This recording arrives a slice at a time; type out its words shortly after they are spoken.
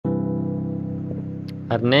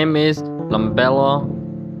Her name is Plumbella.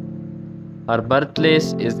 Her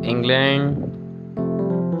birthplace is England.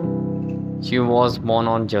 She was born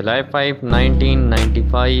on July 5,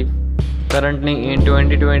 1995. Currently in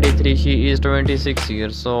 2023 she is 26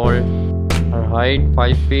 years old. Her height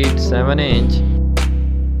 5 feet 7 inch.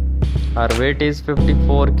 Her weight is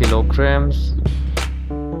 54 kilograms.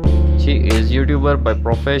 She is YouTuber by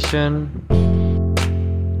profession.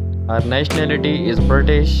 Her nationality is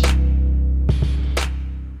British.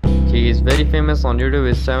 She is very famous on YouTube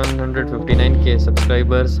with 759k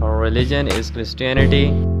subscribers. Her religion is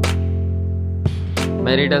Christianity.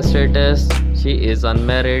 Marital status, she is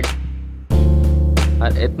unmarried.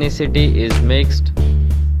 Her ethnicity is mixed.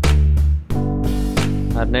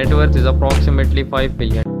 Her net worth is approximately 5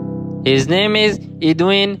 billion. His name is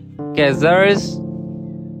Edwin Cazares.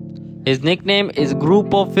 His nickname is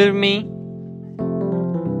Grupo Firme.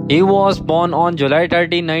 He was born on July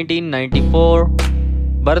 30, 1994.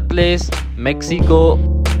 Birthplace Mexico.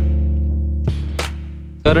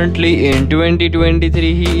 Currently in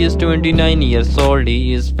 2023 he is 29 years old.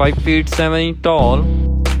 He is 5 feet 7 tall.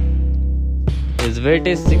 His weight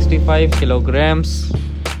is 65 kilograms.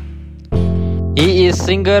 He is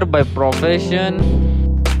singer by profession.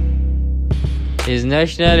 His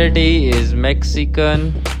nationality is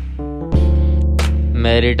Mexican.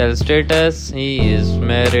 Marital status, he is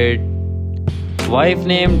married. Wife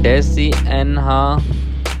name Desi Anha.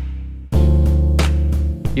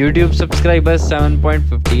 YouTube subscribers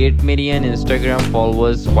 7.58 million. Instagram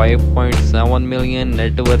followers 5.7 million.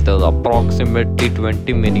 Net worth is approximately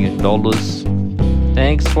 $20 million.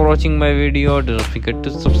 Thanks for watching my video. Don't forget to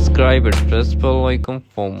subscribe and press bell icon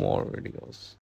for more videos.